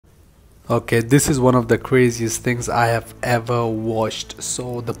Okay, this is one of the craziest things I have ever watched.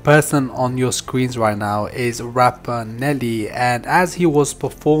 So the person on your screens right now is rapper Nelly, and as he was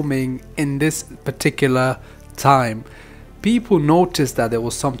performing in this particular time, people noticed that there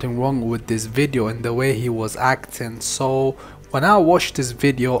was something wrong with this video and the way he was acting. So when I watched this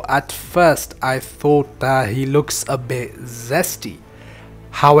video, at first I thought that he looks a bit zesty.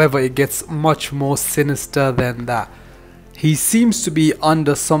 However, it gets much more sinister than that. He seems to be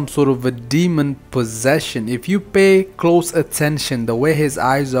under some sort of a demon possession. If you pay close attention, the way his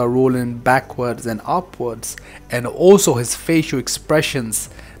eyes are rolling backwards and upwards, and also his facial expressions,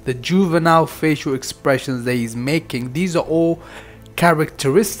 the juvenile facial expressions that he's making, these are all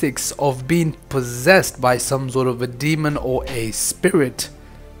characteristics of being possessed by some sort of a demon or a spirit.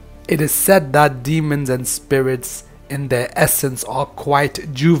 It is said that demons and spirits in their essence are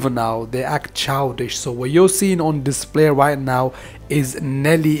quite juvenile. They act childish. So what you're seeing on display right now is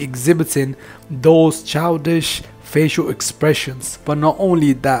Nelly exhibiting those childish facial expressions. But not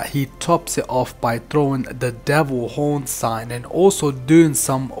only that, he tops it off by throwing the devil horn sign and also doing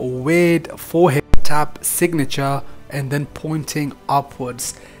some weird forehead tap signature and then pointing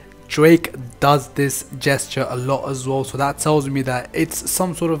upwards. Drake does this gesture a lot as well, so that tells me that it's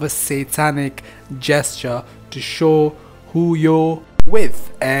some sort of a satanic gesture to show who you're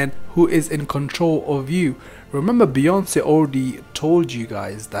with and who is in control of you. Remember, Beyonce already told you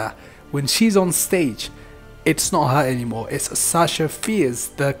guys that when she's on stage, it's not her anymore, it's Sasha Fierce.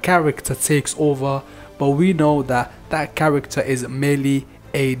 The character takes over, but we know that that character is merely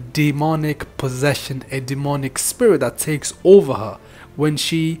a demonic possession, a demonic spirit that takes over her when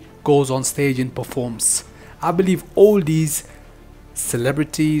she goes on stage and performs. I believe all these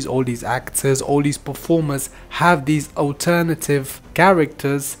celebrities, all these actors, all these performers have these alternative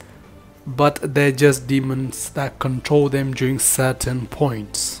characters, but they're just demons that control them during certain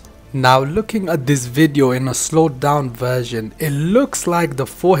points. Now, looking at this video in a slowed down version, it looks like the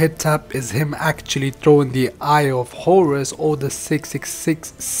forehead tap is him actually throwing the Eye of Horus or the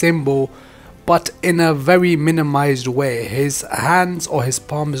 666 symbol, but in a very minimized way. His hands or his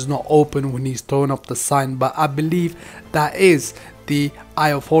palm is not open when he's throwing up the sign, but I believe that is the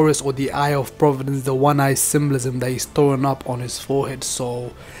Eye of Horus or the Eye of Providence, the one eye symbolism that he's throwing up on his forehead.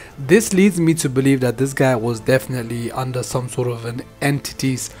 So this leads me to believe that this guy was definitely under some sort of an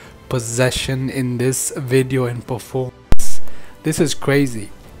entity's possession in this video and performance. This is crazy.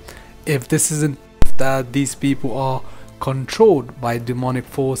 If this isn't that these people are controlled by demonic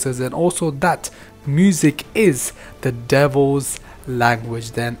forces, and also that music is the devil's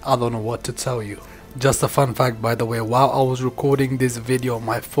language, then I don't know what to tell you. Just a fun fact, by the way, while I was recording this video,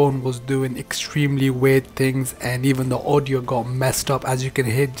 my phone was doing extremely weird things and even the audio got messed up. As you can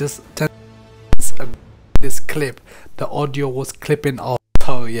hear, just 10 minutes ago, this clip, the audio was clipping off.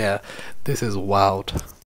 So yeah, this is wild.